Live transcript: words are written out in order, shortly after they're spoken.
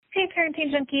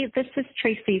Parenting Junkie. This is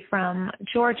Tracy from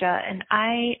Georgia, and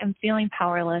I am feeling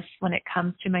powerless when it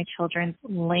comes to my children's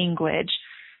language.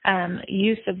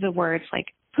 Use of the words like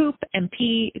poop and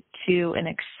pee to an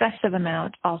excessive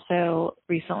amount. Also,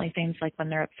 recently, things like when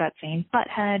they're upset saying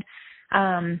butthead.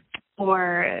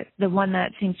 Or the one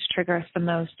that seems to trigger us the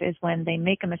most is when they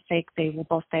make a mistake, they will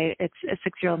both say, it's a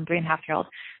 6-year-old and 3.5-year-old,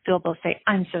 they'll both say,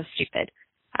 I'm so stupid.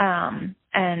 And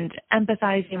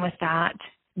empathizing with that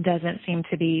doesn't seem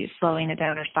to be slowing it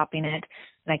down or stopping it.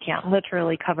 And I can't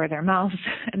literally cover their mouths,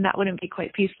 and that wouldn't be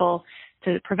quite peaceful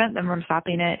to prevent them from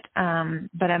stopping it.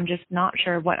 But I'm just not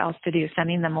sure what else to do.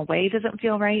 Sending them away doesn't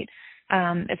feel right.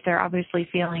 If they're obviously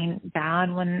feeling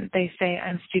bad when they say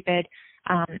I'm stupid.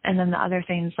 And then the other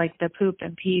things like the poop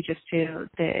and pee just to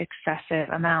the excessive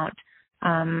amount,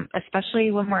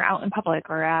 especially when we're out in public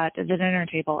or at the dinner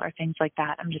table or things like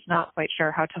that. I'm just not quite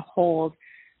sure how to hold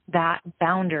that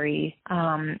boundary,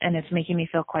 and it's making me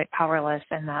feel quite powerless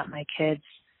and that my kids'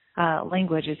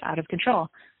 language is out of control.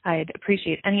 I'd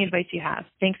appreciate any advice you have.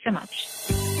 Thanks so much.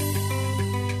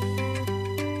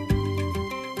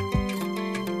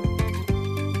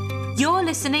 You're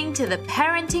listening to the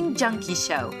Parenting Junkie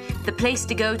Show, the place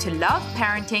to go to love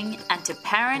parenting and to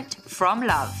parent from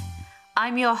love.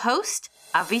 I'm your host,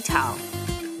 Avital.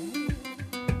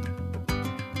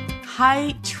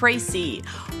 Hi, Tracy.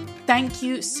 Thank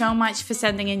you so much for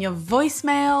sending in your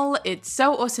voicemail. It's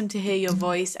so awesome to hear your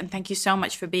voice, and thank you so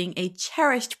much for being a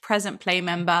cherished Present Play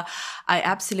member. I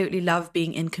absolutely love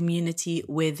being in community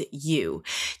with you.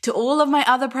 To all of my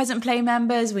other Present Play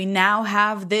members, we now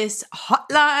have this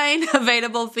hotline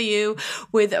available for you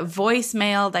with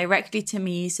voicemail directly to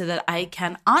me so that I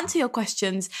can answer your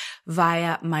questions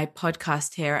via my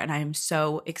podcast here, and I am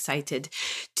so excited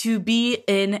to be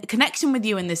in connection with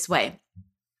you in this way.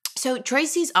 So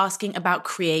Tracy's asking about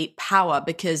create power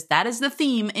because that is the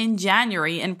theme in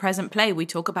January in Present Play. We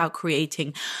talk about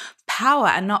creating power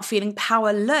and not feeling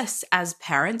powerless as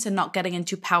parents and not getting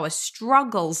into power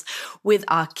struggles with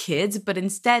our kids, but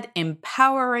instead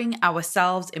empowering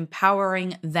ourselves,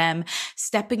 empowering them,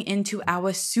 stepping into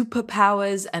our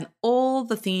superpowers and all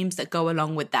the themes that go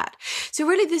along with that. So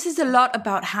really, this is a lot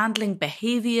about handling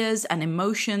behaviors and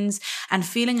emotions and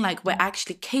feeling like we're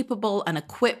actually capable and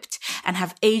equipped and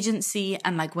have agency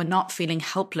and like we're not feeling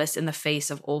helpless in the face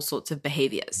of all sorts of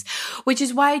behaviors, which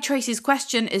is why Tracy's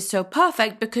question is so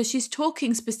perfect because she's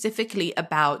talking specifically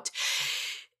about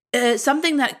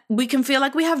something that we can feel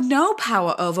like we have no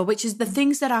power over, which is the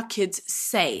things that our kids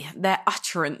say, their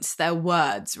utterance, their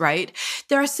words, right?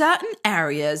 There are certain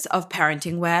areas of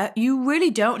parenting where you really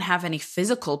don't have any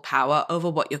physical power over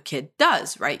what your kid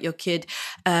does, right? Your kid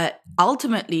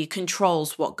ultimately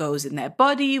controls what goes in their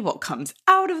body, what comes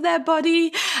out of their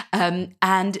body,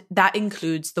 and that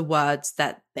includes the words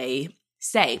that they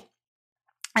say.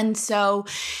 And so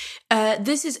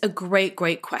this is a great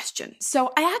question.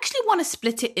 So I actually want to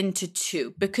split it into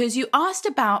two because you asked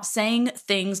about saying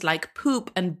things like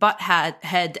poop and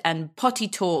butthead and potty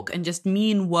talk and just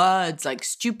mean words like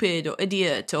stupid or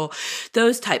idiot or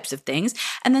those types of things.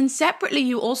 And then separately,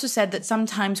 you also said that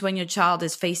sometimes when your child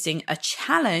is facing a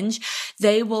challenge,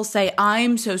 they will say,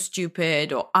 I'm so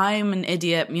stupid or I'm an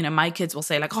idiot. You know, my kids will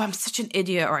say like, oh, I'm such an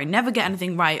idiot or I never get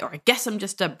anything right or I guess I'm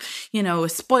just a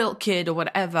spoiled kid or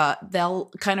whatever.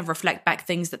 They'll kind of reflect back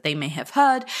things that they may have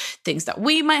heard, things that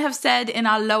we might have said in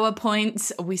our lower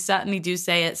points. We certainly do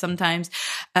say it sometimes,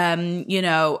 and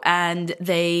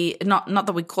they, not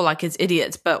that we call our kids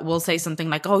idiots, but we'll say something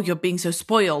like, oh, you're being so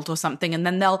spoiled or something. And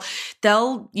then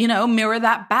they'll mirror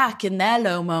that back in their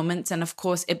low moments. And of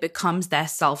course, it becomes their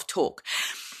self-talk.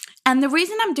 And the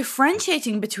reason I'm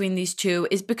differentiating between these two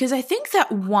is because I think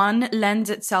that one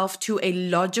lends itself to a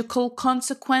logical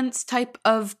consequence type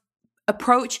of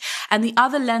approach, and the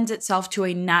other lends itself to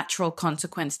a natural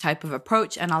consequence type of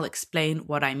approach, and I'll explain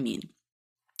what I mean.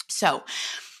 So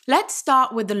let's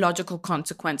start with the logical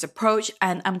consequence approach,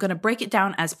 and I'm going to break it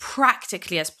down as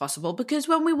practically as possible because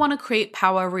when we want to create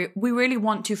power, we really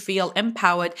want to feel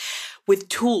empowered with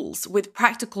tools, with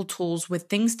practical tools, with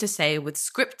things to say, with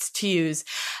scripts to use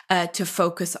to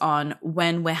focus on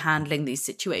when we're handling these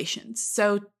situations.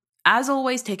 So as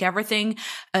always, take everything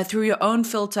through your own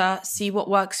filter, see what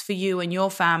works for you and your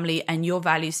family and your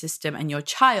value system and your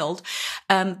child.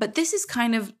 But this is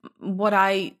kind of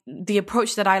the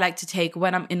approach that I like to take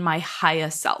when I'm in my higher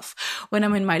self. When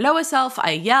I'm in my lower self,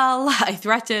 I yell, I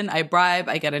threaten, I bribe,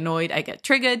 I get annoyed, I get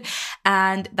triggered,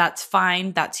 and that's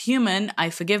fine. That's human. I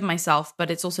forgive myself,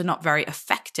 but it's also not very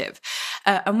effective.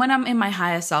 And when I'm in my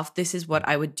higher self, this is what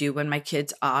I would do when my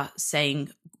kids are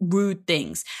saying rude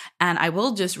things. And I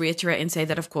will just reiterate and say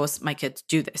that, of course, my kids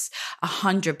do this.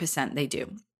 100% they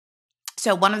do.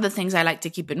 So one of the things I like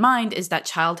to keep in mind is that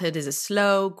childhood is a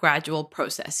slow, gradual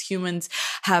process. Humans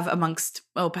have amongst,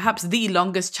 perhaps the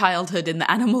longest childhood in the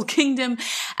animal kingdom.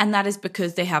 And that is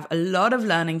because they have a lot of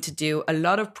learning to do, a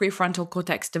lot of prefrontal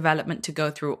cortex development to go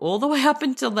through all the way up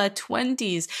until their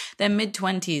 20s, their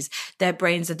mid-20s. Their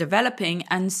brains are developing.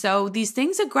 And so these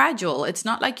things are gradual. It's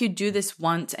not like you do this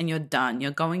once and you're done.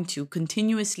 You're going to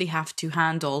continuously have to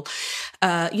handle,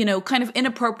 kind of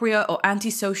inappropriate or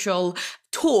antisocial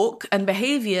talk and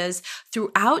behaviors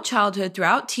throughout childhood,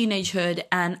 throughout teenagehood.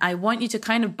 And I want you to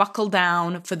kind of buckle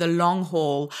down for the long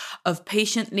haul of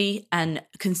patiently and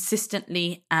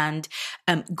consistently and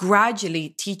gradually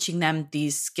teaching them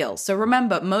these skills. So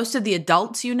remember, most of the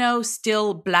adults,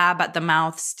 still blab at the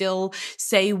mouth, still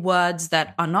say words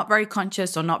that are not very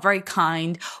conscious or not very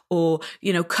kind, or,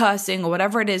 cursing or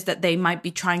whatever it is that they might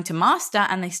be trying to master,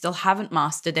 and they still haven't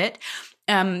mastered it.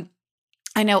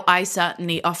 I know I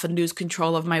certainly often lose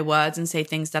control of my words and say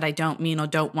things that I don't mean or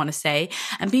don't want to say.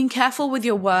 And being careful with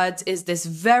your words is this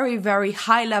very, very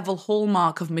high level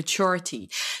hallmark of maturity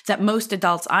that most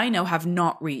adults I know have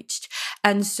not reached.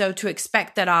 And so to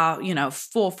expect that our,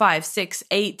 4, 5, 6,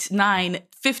 8, 9,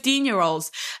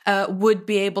 15-year-olds would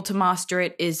be able to master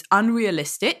it is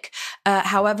unrealistic.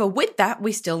 However, with that,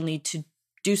 we still need to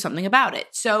do something about it.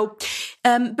 So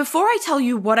before I tell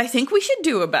you what I think we should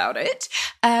do about it,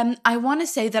 I want to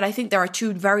say that I think there are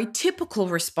two very typical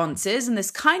responses, and this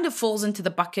kind of falls into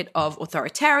the bucket of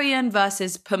authoritarian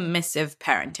versus permissive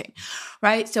parenting,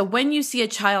 right? So when you see a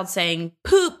child saying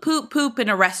poop, poop, poop in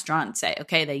a restaurant, say,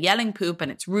 okay, they're yelling poop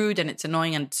and it's rude and it's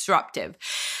annoying and disruptive.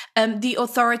 The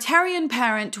authoritarian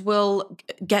parent will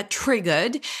get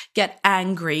triggered, get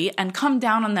angry, and come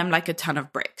down on them like a ton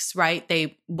of bricks, right?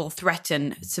 They will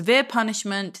threaten severe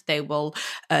punishment. They will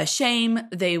shame.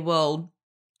 They will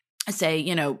say,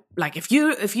 like if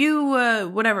you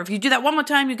do that one more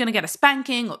time, you're going to get a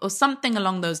spanking or something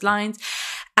along those lines.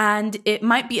 And it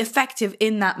might be effective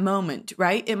in that moment,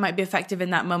 right? It might be effective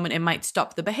in that moment. It might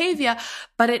stop the behavior,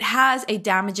 but it has a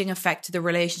damaging effect to the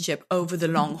relationship over the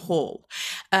long haul.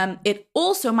 It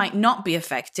also might not be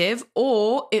effective,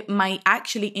 or it might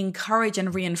actually encourage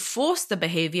and reinforce the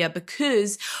behavior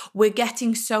because we're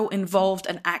getting so involved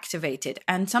and activated.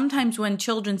 And sometimes when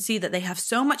children see that they have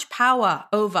so much power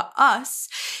over us,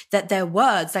 that their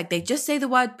words, like they just say the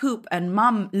word poop and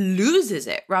mom loses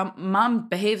it, right? Mom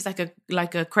behaves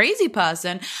like a crazy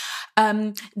person,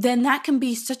 then that can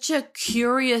be such a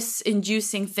curious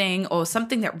inducing thing, or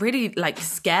something that really like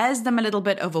scares them a little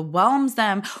bit, overwhelms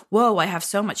them. Whoa, I have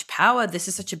so much power. This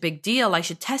is such a big deal. I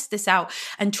should test this out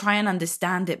and try and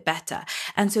understand it better.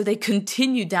 And so they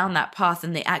continue down that path,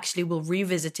 and they actually will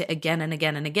revisit it again and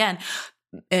again and again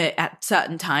at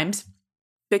certain times,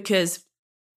 because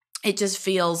it just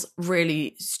feels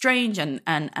really strange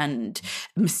and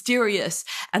mysterious,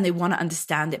 and they want to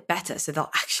understand it better. So they'll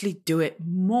actually do it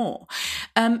more.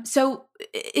 So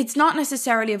it's not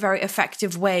necessarily a very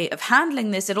effective way of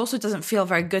handling this. It also doesn't feel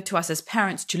very good to us as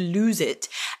parents to lose it.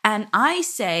 And I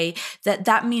say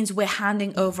that means we're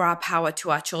handing over our power to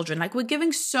our children. Like we're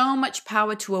giving so much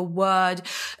power to a word,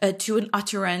 to an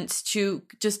utterance, to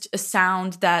just a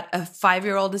sound that a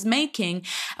 5-year-old is making.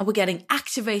 And we're getting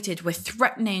activated. We're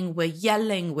threatening. We're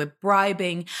yelling. We're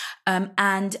bribing.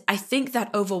 And I think that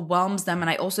overwhelms them.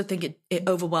 And I also think it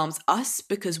overwhelms us,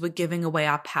 because we're giving away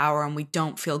our power and we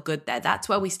don't feel good there. That's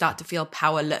where we start to feel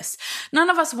powerless. None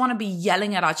of us want to be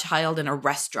yelling at our child in a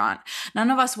restaurant.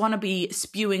 None of us want to be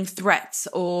spewing threats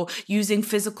or using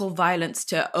physical violence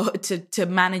to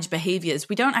manage behaviors.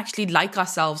 We don't actually like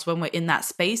ourselves when we're in that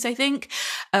space, I think.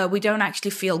 We don't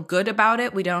actually feel good about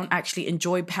it. We don't actually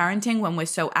enjoy parenting when we're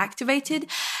so activated.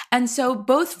 And so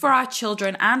both for our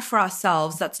children and for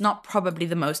ourselves, that's not probably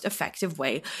the most effective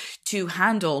way to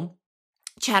handle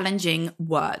challenging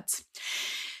words.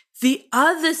 The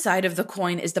other side of the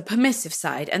coin is the permissive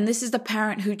side. And this is the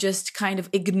parent who just kind of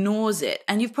ignores it.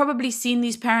 And you've probably seen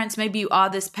these parents, maybe you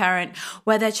are this parent,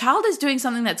 where their child is doing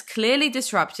something that's clearly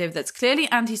disruptive, that's clearly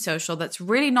antisocial, that's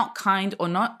really not kind or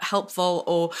not helpful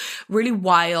or really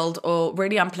wild or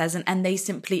really unpleasant, and they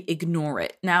simply ignore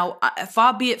it. Now,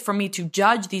 far be it from me to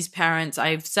judge these parents.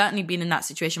 I've certainly been in that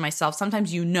situation myself.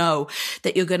 Sometimes you know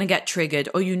that you're going to get triggered,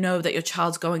 or you know that your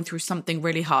child's going through something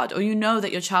really hard, or you know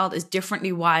that your child is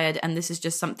differently wired, and this is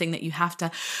just something that you have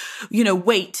to,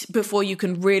 wait before you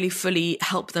can really fully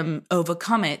help them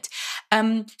overcome it.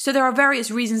 So there are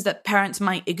various reasons that parents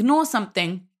might ignore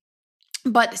something.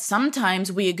 But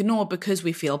sometimes we ignore because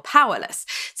we feel powerless.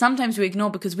 Sometimes we ignore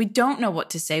because we don't know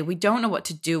what to say. We don't know what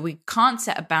to do. We can't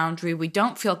set a boundary. We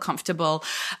don't feel comfortable.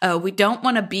 We don't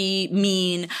want to be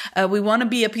mean. We want to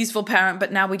be a peaceful parent,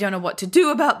 but now we don't know what to do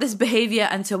about this behavior.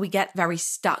 And so we get very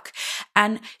stuck.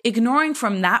 And ignoring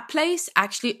from that place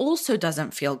actually also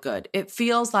doesn't feel good. It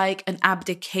feels like an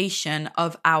abdication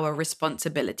of our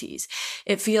responsibilities.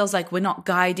 It feels like we're not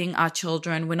guiding our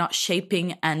children. We're not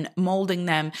shaping and molding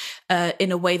them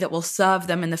in a way that will serve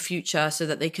them in the future so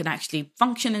that they can actually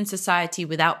function in society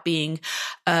without being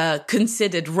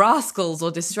considered rascals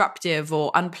or disruptive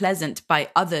or unpleasant by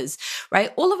others,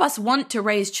 right? All of us want to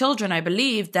raise children, I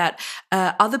believe, that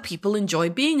other people enjoy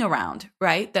being around,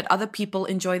 right? That other people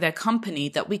enjoy their company,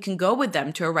 that we can go with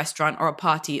them to a restaurant or a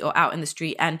party or out in the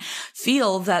street and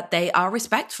feel that they are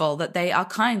respectful, that they are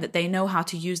kind, that they know how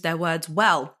to use their words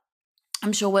well.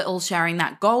 I'm sure we're all sharing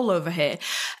that goal over here.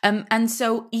 And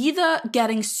so either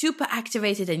getting super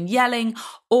activated and yelling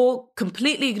or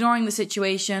completely ignoring the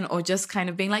situation or just kind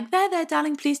of being like, there,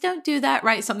 darling, please don't do that,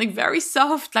 right? Something very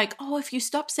soft like, oh, if you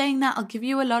stop saying that, I'll give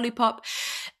you a lollipop.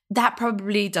 That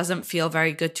probably doesn't feel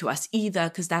very good to us either,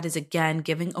 because that is, again,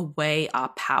 giving away our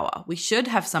power. We should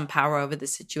have some power over the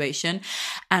situation.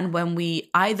 And when we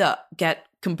either get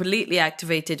completely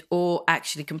activated or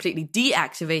actually completely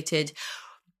deactivated,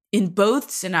 in both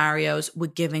scenarios, we're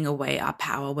giving away our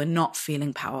power. We're not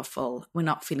feeling powerful. We're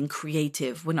not feeling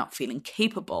creative. We're not feeling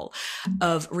capable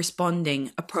of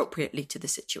responding appropriately to the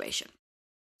situation.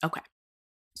 Okay.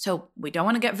 So we don't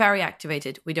want to get very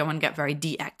activated. We don't want to get very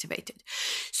deactivated.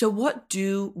 So what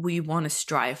do we want to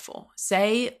strive for?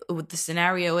 Say what the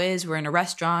scenario is, we're in a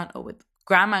restaurant or with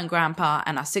grandma and grandpa,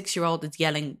 and our 6-year-old is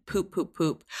yelling poop, poop,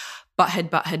 poop, butthead,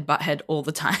 butthead, butthead all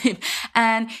the time.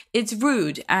 And it's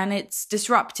rude and it's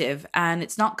disruptive and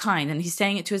it's not kind. And he's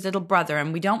saying it to his little brother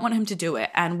and we don't want him to do it.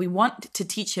 And we want to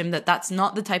teach him that that's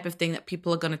not the type of thing that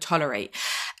people are going to tolerate.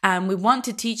 And we want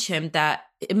to teach him that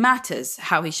it matters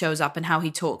how he shows up and how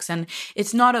he talks. And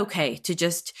it's not okay to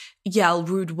just yell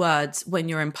rude words when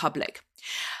you're in public.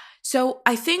 So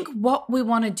I think what we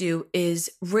want to do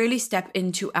is really step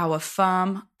into our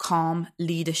firm, calm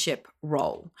leadership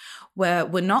role, where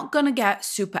we're not going to get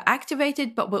super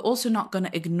activated, but we're also not going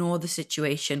to ignore the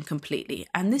situation completely.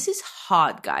 And this is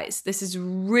hard, guys. This is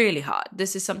really hard.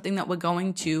 This is something that we're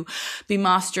going to be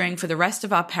mastering for the rest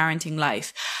of our parenting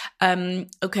life.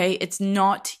 Okay, it's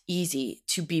not easy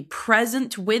to be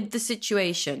present with the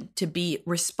situation, to be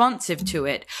responsive to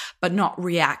it, but not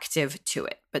reactive to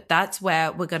it. But that's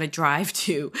where we're going to drive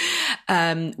to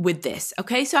with this.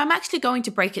 Okay, so I'm actually going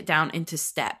to break it down into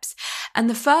steps. And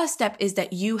the first step is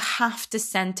that you have to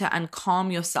center and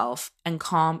calm yourself and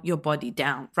calm your body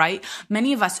down, right?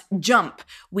 Many of us jump,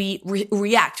 we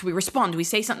react, we respond, we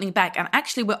say something back. And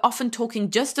actually, we're often talking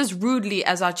just as rudely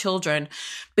as our children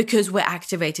because we're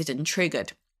activated and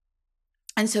triggered.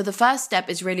 And so the first step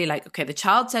is really like, okay, the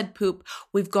child said poop.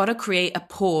 We've got to create a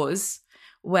pause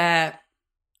where,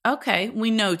 okay,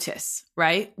 we notice,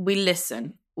 right? We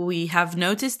listen. We have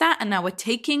noticed that, and now we're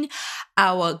taking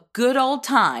our good old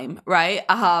time, right?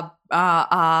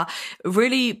 Our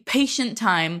really patient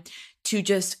time to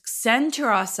just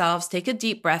center ourselves, take a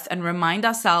deep breath, and remind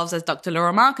ourselves, as Dr.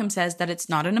 Laura Markham says, that it's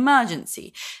not an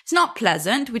emergency. It's not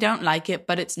pleasant. We don't like it,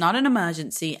 but it's not an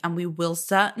emergency, and we will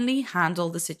certainly handle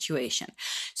the situation.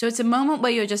 So it's a moment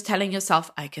where you're just telling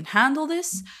yourself, I can handle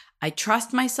this. I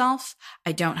trust myself.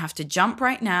 I don't have to jump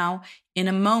right now. In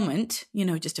a moment,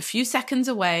 just a few seconds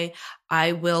away,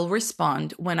 I will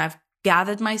respond when I've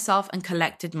gathered myself and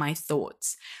collected my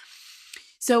thoughts.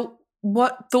 So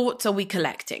what thoughts are we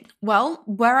collecting? Well,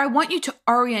 where I want you to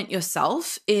orient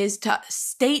yourself is to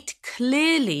state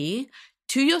clearly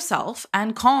to yourself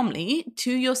and calmly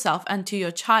to yourself and to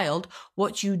your child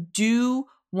what you do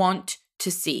want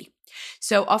to see.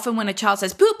 So often when a child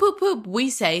says poop, poop, poop, we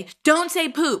say, don't say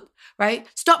poop, right?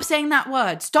 Stop saying that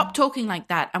word. Stop talking like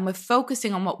that. And we're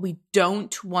focusing on what we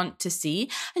don't want to see.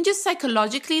 And just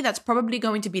psychologically, that's probably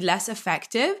going to be less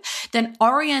effective than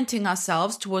orienting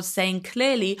ourselves towards saying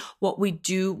clearly what we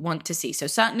do want to see. So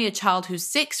certainly a child who's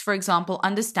 6, for example,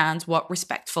 understands what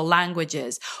respectful language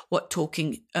is, what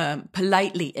talking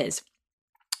politely is.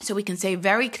 So we can say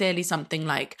very clearly something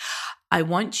like, I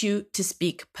want you to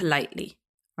speak politely.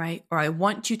 Right? Or I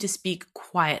want you to speak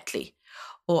quietly,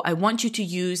 or I want you to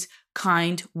use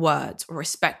kind words or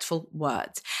respectful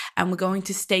words. And we're going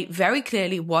to state very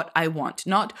clearly what I want,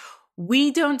 not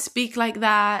we don't speak like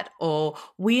that, or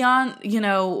we aren't,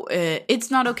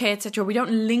 it's not okay, etc. We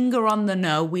don't linger on the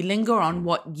no, we linger on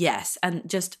what yes. And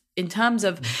just in terms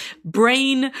of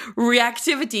brain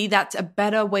reactivity, that's a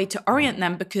better way to orient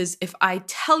them, because if I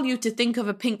tell you to think of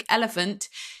a pink elephant,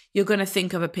 you're going to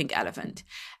think of a pink elephant.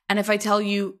 And if I tell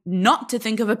you not to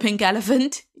think of a pink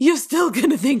elephant, you're still going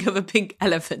to think of a pink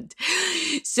elephant.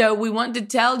 So we want to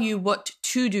tell you what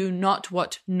to do, not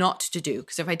what not to do.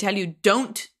 Because if I tell you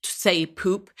don't say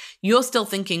poop, you're still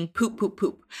thinking poop, poop,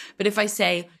 poop. But if I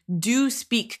say do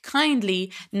speak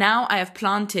kindly, now I have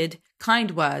planted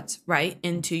kind words right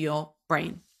into your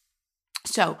brain.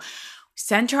 So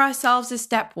center ourselves is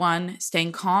step one,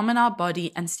 staying calm in our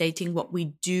body and stating what we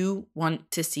do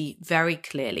want to see very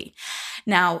clearly.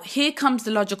 Now, here comes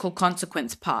the logical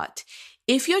consequence part.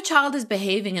 If your child is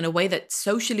behaving in a way that's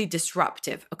socially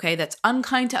disruptive, okay, that's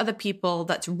unkind to other people,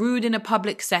 that's rude in a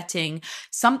public setting,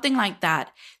 something like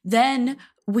that, then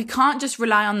we can't just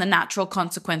rely on the natural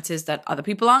consequences that other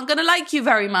people aren't going to like you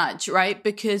very much, right?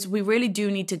 Because we really do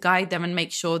need to guide them and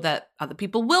make sure that other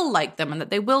people will like them and that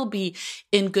they will be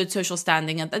in good social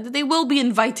standing and that they will be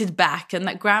invited back and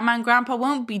that grandma and grandpa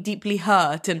won't be deeply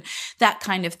hurt and that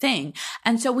kind of thing.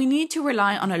 And so we need to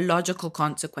rely on a logical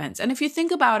consequence. And if you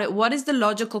think about it, what is the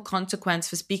logical consequence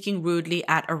for speaking rudely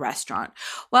at a restaurant?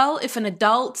 Well, if an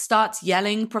adult starts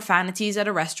yelling profanities at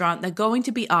a restaurant, they're going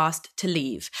to be asked to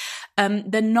leave.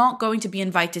 They're not going to be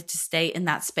invited to stay in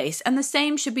that space. And the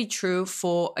same should be true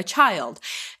for a child.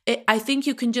 I think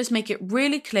you can just make it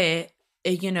really clear,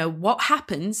 what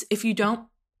happens if you don't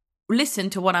listen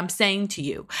to what I'm saying to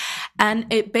you.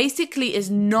 And it basically is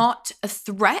not a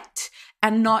threat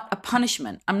and not a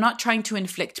punishment. I'm not trying to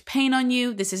inflict pain on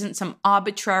you. This isn't some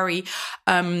arbitrary,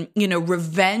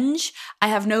 revenge. I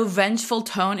have no vengeful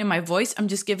tone in my voice. I'm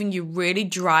just giving you really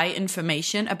dry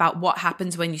information about what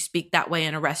happens when you speak that way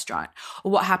in a restaurant,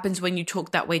 or what happens when you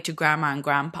talk that way to grandma and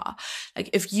grandpa.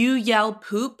 Like if you yell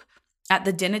poop at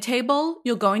the dinner table,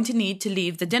 you're going to need to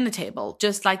leave the dinner table.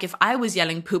 Just like if I was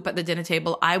yelling poop at the dinner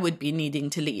table, I would be needing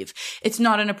to leave. It's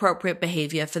not an appropriate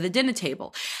behavior for the dinner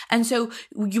table. And so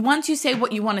once you say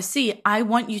what you want to see, I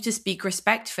want you to speak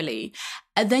respectfully.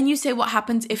 And then you say what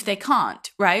happens if they can't,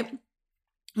 right?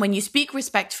 When you speak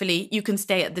respectfully, you can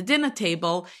stay at the dinner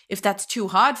table. If that's too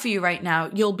hard for you right now,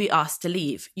 you'll be asked to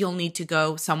leave. You'll need to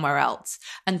go somewhere else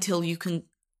until you can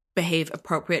behave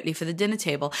appropriately for the dinner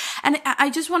table. And I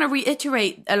just want to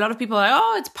reiterate, a lot of people are like,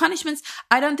 oh, it's punishments.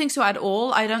 I don't think so at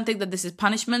all. I don't think that this is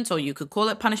punishment, or you could call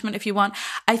it punishment if you want.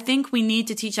 I think we need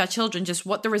to teach our children just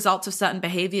what the results of certain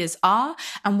behaviors are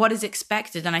and what is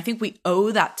expected. And I think we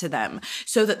owe that to them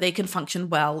so that they can function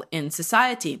well in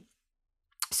society.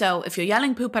 So if you're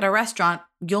yelling poop at a restaurant,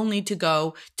 you'll need to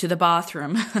go to the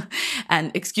bathroom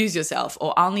and excuse yourself,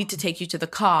 or I'll need to take you to the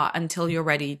car until you're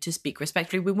ready to speak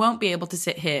respectfully. We won't be able to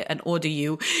sit here and order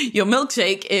you your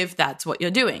milkshake if that's what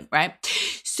you're doing, right?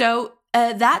 So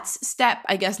that's step,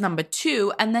 I guess, number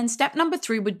 2. And then step number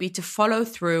 3 would be to follow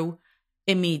through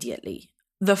immediately.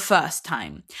 The first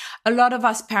time. A lot of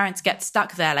us parents get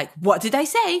stuck there like, what did I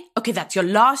say? Okay, that's your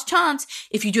last chance.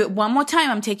 If you do it one more time,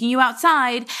 I'm taking you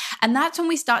outside. And that's when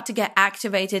we start to get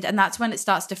activated. And that's when it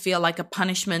starts to feel like a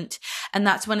punishment. And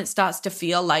that's when it starts to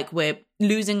feel like we're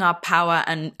losing our power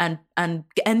and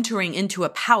entering into a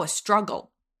power struggle.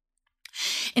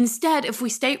 Instead, if we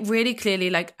state really clearly,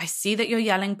 like, I see that you're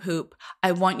yelling poop.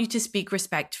 I want you to speak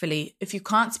respectfully. If you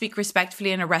can't speak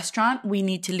respectfully in a restaurant, we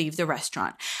need to leave the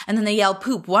restaurant. And then they yell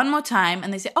poop one more time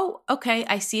and they say, oh, okay,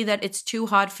 I see that it's too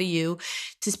hard for you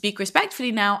to speak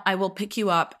respectfully now. I will pick you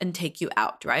up and take you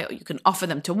out, right? Or you can offer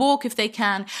them to walk if they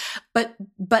can.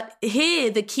 But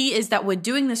here, the key is that we're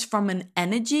doing this from an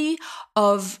energy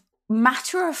of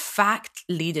matter-of-fact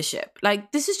leadership.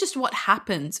 Like, this is just what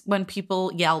happens when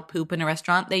people yell poop in a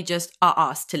restaurant. They just are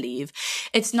asked to leave.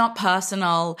 It's not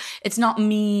personal. It's not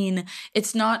mean.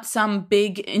 It's not some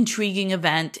big intriguing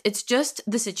event. It's just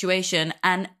the situation.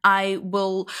 And I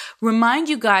will remind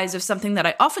you guys of something that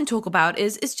I often talk about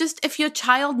is it's just if your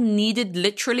child needed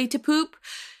literally to poop,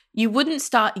 you wouldn't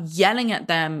start yelling at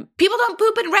them. People don't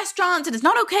poop in restaurants and it's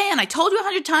not okay. And I told you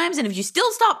 100 times. And if you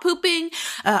still stop pooping,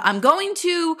 I'm going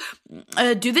to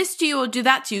do this to you or do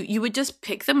that to you. You would just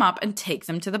pick them up and take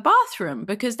them to the bathroom,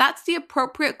 because that's the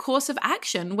appropriate course of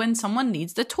action when someone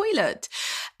needs the toilet.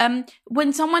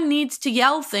 When someone needs to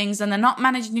yell things and they're not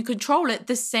managing to control it,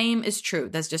 the same is true.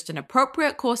 There's just an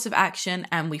appropriate course of action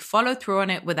and we follow through on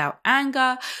it without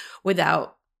anger,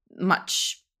 without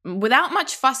much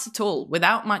fuss at all,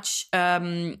 without much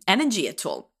energy at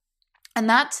all. And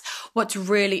that's what's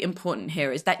really important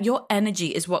here, is that your energy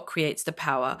is what creates the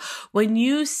power. When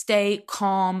you stay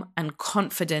calm and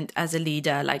confident as a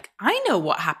leader, like I know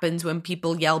what happens when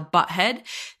people yell butthead,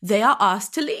 they are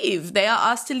asked to leave. They are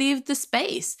asked to leave the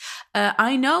space.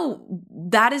 I know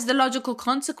that is the logical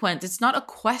consequence. It's not a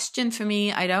question for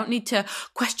me. I don't need to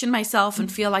question myself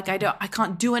and feel like I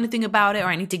can't do anything about it, or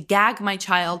I need to gag my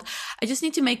child. I just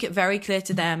need to make it very clear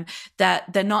to them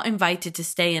that they're not invited to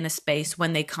stay in a space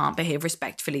when they can't behave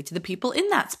respectfully to the people in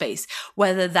that space,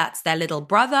 whether that's their little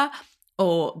brother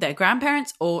or their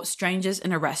grandparents or strangers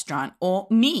in a restaurant or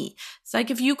me. It's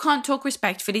like, if you can't talk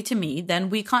respectfully to me,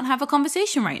 then we can't have a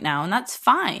conversation right now. And that's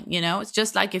fine. It's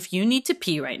just like, if you need to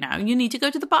pee right now, you need to go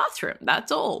to the bathroom.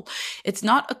 That's all. It's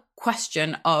not a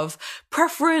question of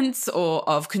preference or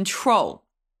of control.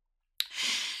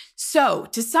 So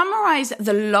to summarize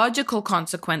the logical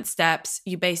consequence steps,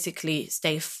 you basically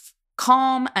stay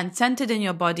calm and centered in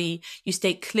your body. You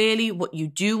state clearly what you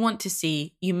do want to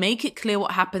see. You make it clear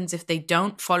what happens if they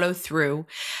don't follow through.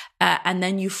 And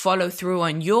then you follow through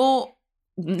on your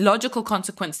logical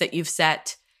consequence that you've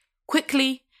set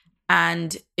quickly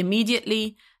and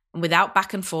immediately, without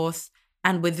back and forth,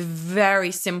 and with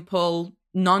very simple,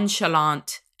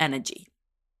 nonchalant energy.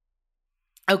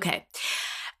 Okay.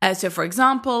 So for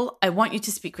example, I want you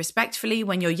to speak respectfully.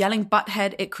 When you're yelling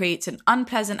butthead, it creates an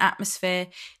unpleasant atmosphere.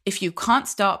 If you can't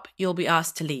stop, you'll be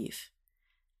asked to leave.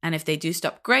 And if they do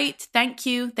stop, great. Thank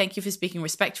you. Thank you for speaking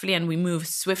respectfully, and we move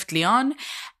swiftly on.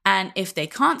 And if they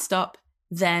can't stop,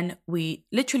 then we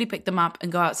literally pick them up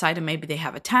and go outside, and maybe they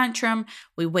have a tantrum.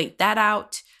 We wait that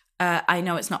out. I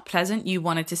know it's not pleasant. You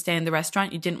wanted to stay in the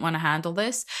restaurant. You didn't want to handle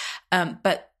this.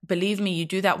 But believe me, you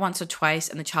do that once or twice,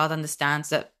 and the child understands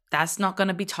that that's not going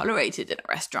to be tolerated in a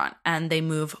restaurant, and they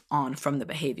move on from the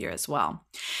behavior as well.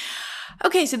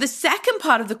 Okay, so the second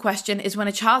part of the question is when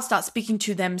a child starts speaking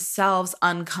to themselves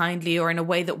unkindly, or in a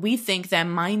way that we think their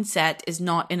mindset is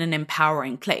not in an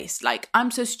empowering place. Like, I'm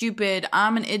so stupid,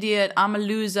 I'm an idiot, I'm a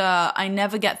loser, I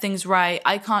never get things right,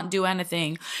 I can't do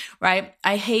anything, right?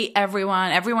 I hate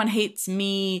everyone hates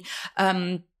me.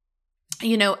 Anything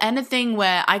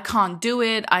where I can't do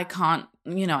it, I can't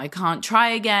try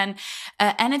again.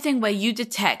 Anything where you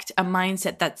detect a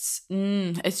mindset that's,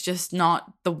 it's just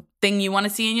not the thing you want to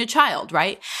see in your child,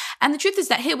 right? And the truth is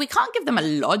that here we can't give them a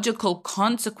logical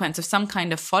consequence of some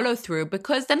kind of follow through,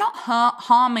 because they're not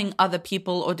harming other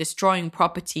people or destroying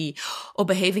property or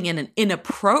behaving in an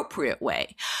inappropriate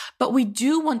way. But we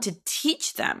do want to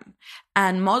teach them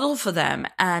and model for them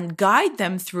and guide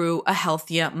them through a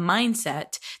healthier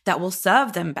mindset that will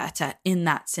serve them better in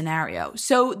that scenario.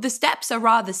 So the steps are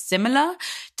rather similar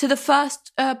to the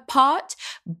first part,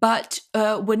 but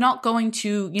we're not going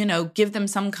to, give them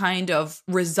some kind of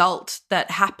result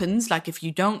that happens. Like, if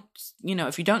you don't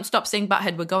stop saying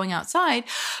butthead, we're going outside,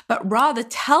 but rather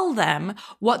tell them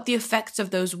what the effects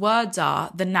of those words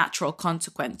are, the natural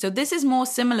consequence. So this is more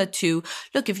similar to,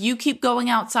 look, if you keep going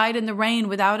outside in the rain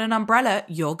without an umbrella,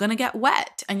 you're going to get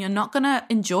wet, and you're not going to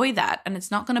enjoy that, and it's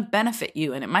not going to benefit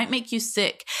you, and it might make you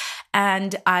sick.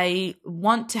 And I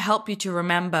want to help you to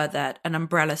remember that an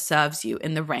umbrella serves you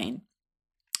in the rain.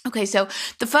 Okay, so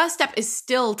the first step is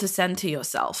still to center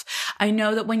yourself. I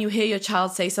know that when you hear your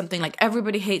child say something like,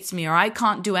 everybody hates me, or I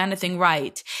can't do anything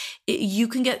right, you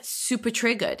can get super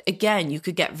triggered. Again, you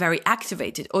could get very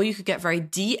activated, or you could get very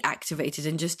deactivated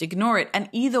and just ignore it. And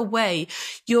either way,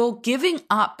 you're giving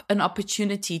up an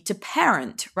opportunity to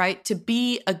parent, right? To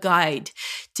be a guide,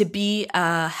 to be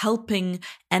a helping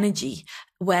energy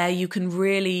where you can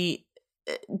really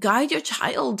guide your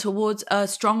child towards a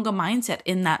stronger mindset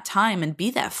in that time and be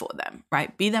there for them,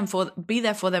 right? Be there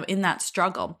for them in that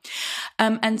struggle.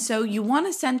 And so you want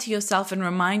to center yourself and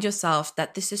remind yourself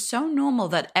that this is so normal,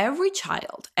 that every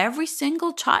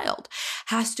single child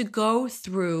has to go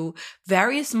through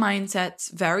various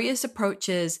mindsets, various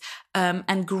approaches,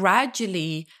 and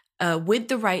gradually with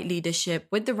the right leadership,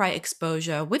 with the right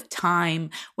exposure, with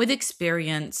time, with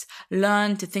experience,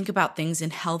 learn to think about things in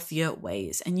healthier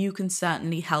ways. And you can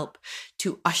certainly help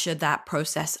to usher that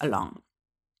process along.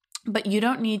 But you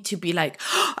don't need to be like,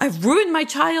 oh, I've ruined my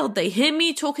child. They hear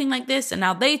me talking like this and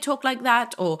now they talk like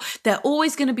that. Or they're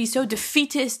always going to be so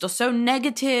defeatist or so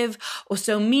negative or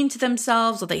so mean to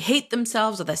themselves, or they hate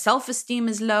themselves, or their self-esteem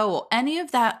is low, or any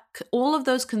of that. All of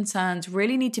those concerns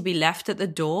really need to be left at the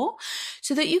door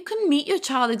so that you can meet your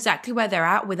child exactly where they're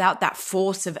at without that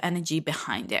force of energy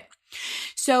behind it.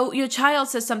 So your child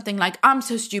says something like, I'm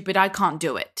so stupid, I can't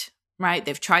do it. Right?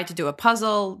 They've tried to do a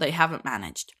puzzle, they haven't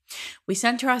managed. We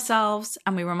center ourselves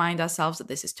and we remind ourselves that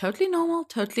this is totally normal,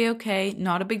 totally okay,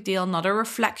 not a big deal, not a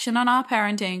reflection on our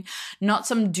parenting, not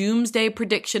some doomsday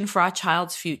prediction for our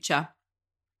child's future.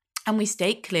 And we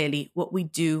state clearly what we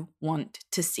do want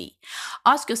to see.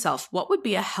 Ask yourself, what would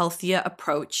be a healthier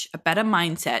approach, a better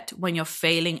mindset when you're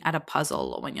failing at a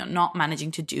puzzle or when you're not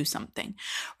managing to do something,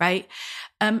 right?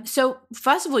 So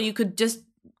first of all, you could just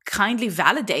kindly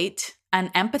validate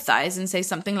and empathize and say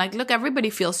something like, look, everybody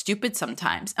feels stupid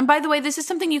sometimes. And by the way, this is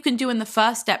something you can do in the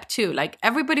first step too. Like,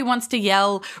 everybody wants to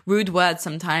yell rude words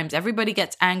sometimes. Everybody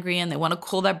gets angry and they want to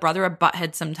call their brother a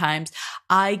butthead sometimes.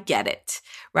 I get it,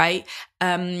 right?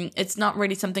 It's not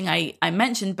really something I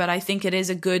mentioned, but I think it is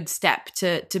a good step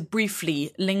to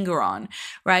briefly linger on,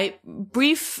 right?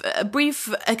 Brief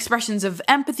expressions of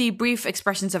empathy, brief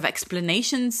expressions of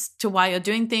explanations to why you're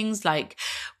doing things, like,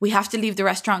 we have to leave the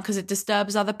restaurant because it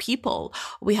disturbs other people.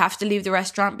 We have to leave the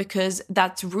restaurant because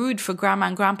that's rude for grandma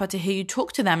and grandpa to hear you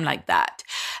talk to them like that.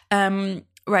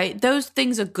 Right? Those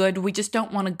things are good. We just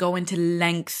don't want to go into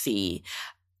lengthy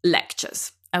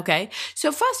lectures. Okay.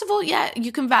 So first of all, yeah,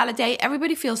 you can validate.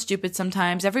 Everybody feels stupid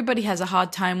sometimes. Everybody has a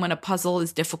hard time when a puzzle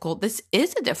is difficult. This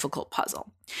is a difficult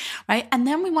puzzle, right? And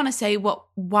then we want to say what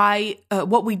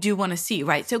we do want to see,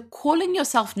 right? So calling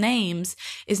yourself names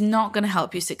is not going to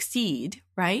help you succeed,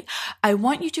 right? I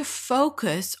want you to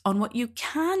focus on what you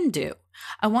can do.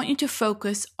 I want you to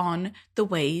focus on the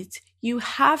ways you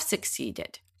have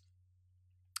succeeded.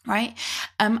 Right?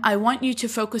 I want you to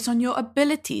focus on your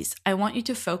abilities. I want you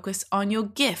to focus on your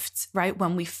gifts, right?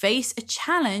 When we face a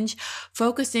challenge,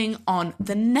 focusing on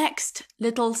the next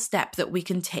little step that we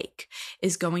can take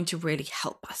is going to really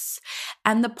help us.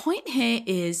 And the point here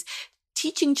is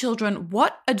teaching children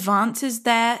what advances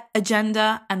their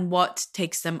agenda and what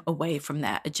takes them away from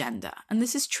their agenda. And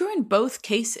this is true in both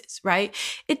cases, right?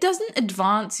 It doesn't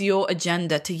advance your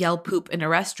agenda to yell poop in a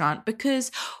restaurant because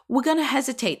we're going to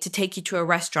hesitate to take you to a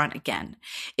restaurant again.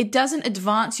 It doesn't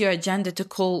advance your agenda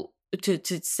to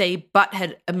say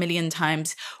butthead a million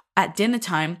times at dinner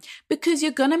time because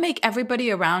you're going to make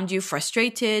everybody around you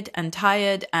frustrated and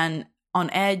tired and on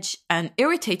edge and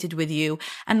irritated with you,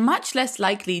 and much less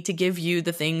likely to give you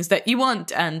the things that you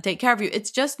want and take care of you.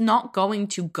 It's just not going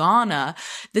to garner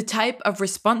the type of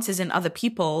responses in other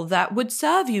people that would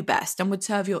serve you best and would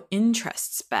serve your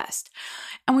interests best.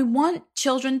 And we want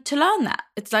children to learn that.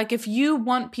 It's like, if you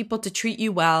want people to treat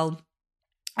you well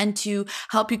and to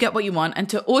help you get what you want and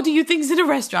to order you things in a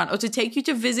restaurant or to take you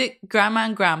to visit grandma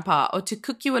and grandpa or to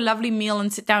cook you a lovely meal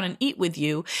and sit down and eat with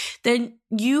you, then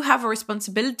you have a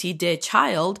responsibility, dear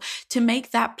child, to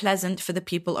make that pleasant for the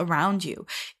people around you.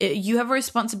 You have a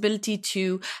responsibility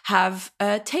to have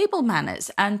table manners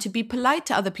and to be polite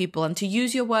to other people and to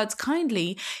use your words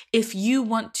kindly if you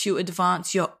want to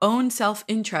advance your own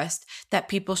self-interest that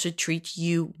people should treat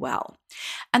you well.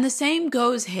 And the same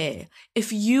goes here.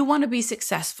 If you want to be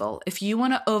successful, if you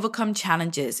want to overcome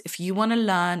challenges, if you want to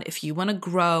learn, if you want to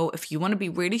grow, if you want to be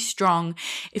really strong,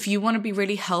 if you want to be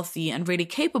really healthy and really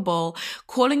capable,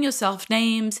 calling yourself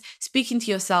names, speaking to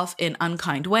yourself in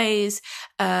unkind ways,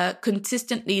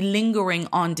 consistently lingering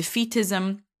on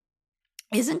defeatism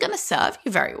isn't going to serve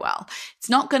you very well. It's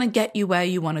not going to get you where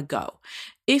you want to go.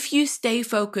 If you stay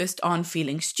focused on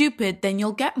feeling stupid, then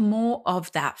you'll get more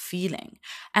of that feeling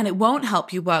and it won't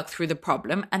help you work through the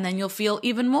problem, and then you'll feel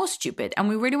even more stupid. And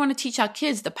we really want to teach our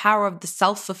kids the power of the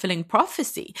self-fulfilling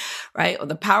prophecy, right? Or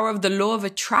the power of the law of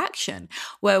attraction,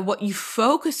 where what you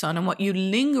focus on and what you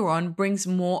linger on brings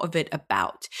more of it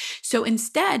about. So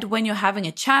instead, when you're having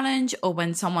a challenge or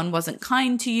when someone wasn't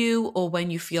kind to you or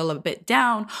when you feel a bit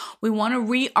down, we want to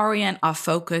reorient our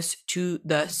focus to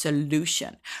the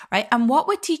solution, right? And what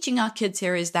we're teaching our kids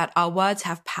here is that our words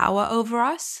have power over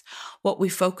us. What we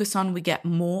focus on, we get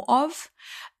more of.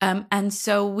 And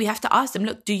so we have to ask them,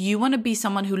 look, do you want to be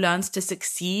someone who learns to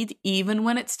succeed even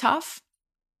when it's tough?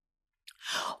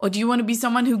 Or do you want to be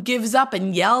someone who gives up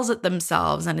and yells at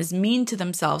themselves and is mean to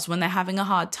themselves when they're having a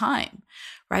hard time,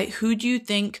 right? Who do you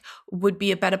think would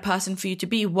be a better person for you to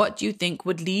be? What do you think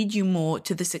would lead you more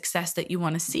to the success that you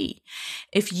want to see?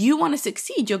 If you want to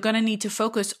succeed, you're going to need to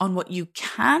focus on what you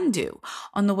can do,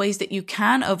 on the ways that you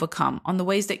can overcome, on the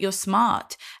ways that you're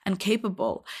smart and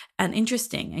capable and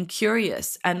interesting and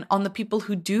curious, and on the people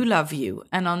who do love you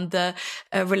and on the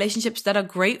relationships that are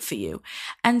great for you.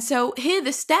 And so here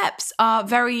the steps are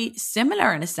very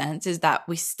similar in a sense, is that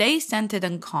we stay centered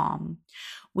and calm.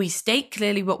 We state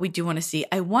clearly what we do want to see.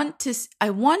 I want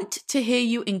to hear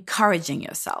you encouraging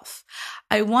yourself.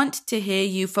 I want to hear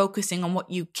you focusing on what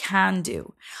you can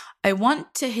do. I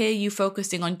want to hear you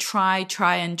focusing on try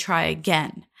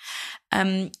again.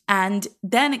 And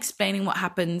then explaining what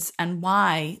happens and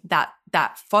why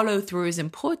that follow through is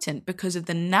important, because of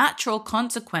the natural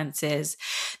consequences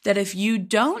that if you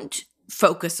don't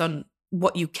focus on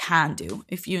what you can do,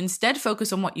 if you instead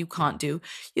focus on what you can't do,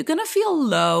 you're going to feel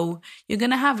low. You're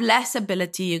going to have less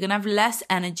ability. You're going to have less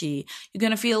energy. You're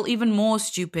going to feel even more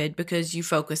stupid because you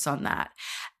focus on that.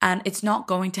 And it's not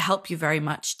going to help you very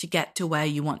much to get to where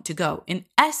you want to go. In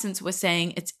essence, we're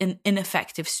saying it's an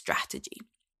ineffective strategy.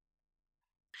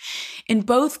 In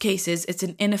both cases, it's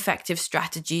an ineffective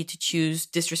strategy to choose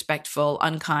disrespectful,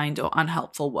 unkind, or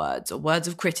unhelpful words or words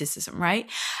of criticism, right?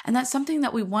 And that's something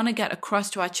that we want to get across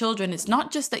to our children. It's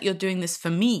not just that you're doing this for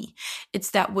me.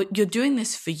 It's that you're doing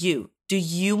this for you. Do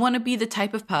you want to be the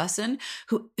type of person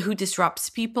who disrupts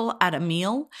people at a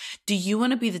meal? Do you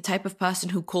want to be the type of person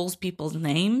who calls people's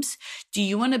names? Do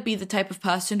you want to be the type of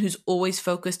person who's always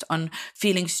focused on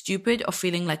feeling stupid or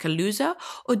feeling like a loser?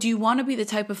 Or do you want to be the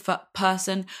type of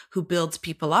person who builds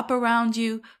people up around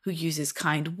you, who uses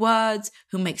kind words,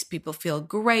 who makes people feel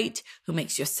great, who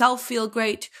makes yourself feel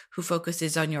great, who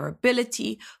focuses on your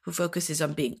ability, who focuses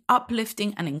on being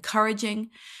uplifting and encouraging?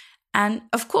 And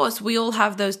of course, we all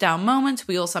have those down moments.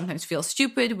 We all sometimes feel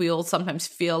stupid. We all sometimes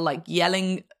feel like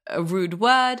yelling a rude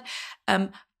word.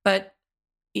 But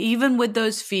even with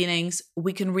those feelings,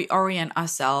 we can reorient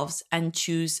ourselves and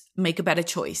make a better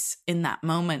choice in that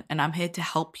moment. And I'm here to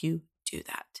help you do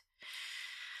that.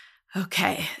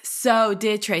 Okay, so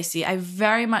dear Tracy, I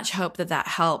very much hope that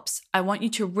helps. I want you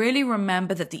to really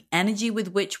remember that the energy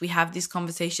with which we have this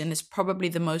conversation is probably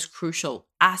the most crucial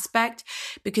aspect,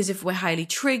 because if we're highly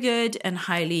triggered and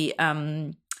highly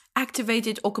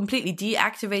activated or completely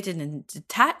deactivated and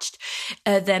detached,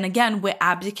 then again, we're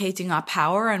abdicating our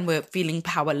power and we're feeling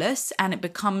powerless, and it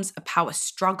becomes a power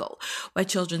struggle where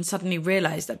children suddenly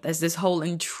realize that there's this whole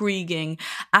intriguing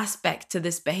aspect to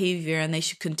this behavior and they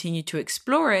should continue to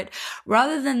explore it,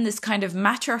 rather than this kind of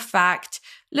matter of fact,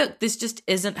 look, this just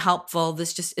isn't helpful.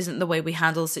 This just isn't the way we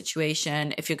handle a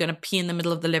situation. If you're going to pee in the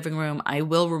middle of the living room, I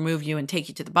will remove you and take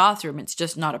you to the bathroom. It's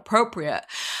just not appropriate.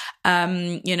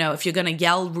 If you're going to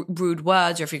yell rude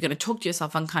words, or if you're going to talk to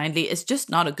yourself unkindly, it's just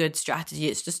not a good strategy.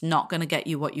 It's just not going to get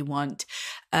you what you want.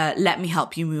 Let me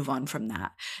help you move on from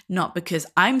that. Not because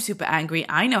I'm super angry.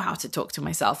 I know how to talk to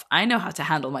myself. I know how to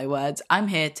handle my words. I'm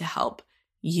here to help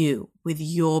you with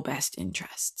your best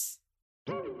interests.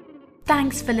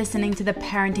 Thanks for listening to the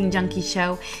Parenting Junkie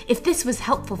Show. If this was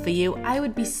helpful for you, I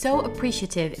would be so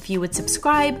appreciative if you would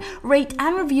subscribe, rate,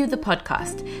 and review the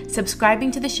podcast.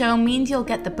 Subscribing to the show means you'll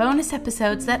get the bonus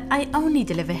episodes that I only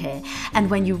deliver here. And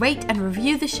when you rate and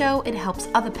review the show, it helps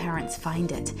other parents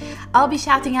find it. I'll be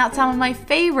shouting out some of my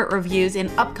favorite reviews in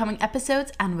upcoming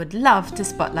episodes and would love to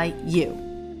spotlight you.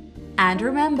 And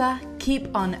remember,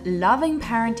 keep on loving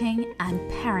parenting and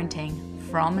parenting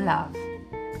from love.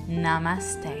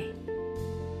 Namaste.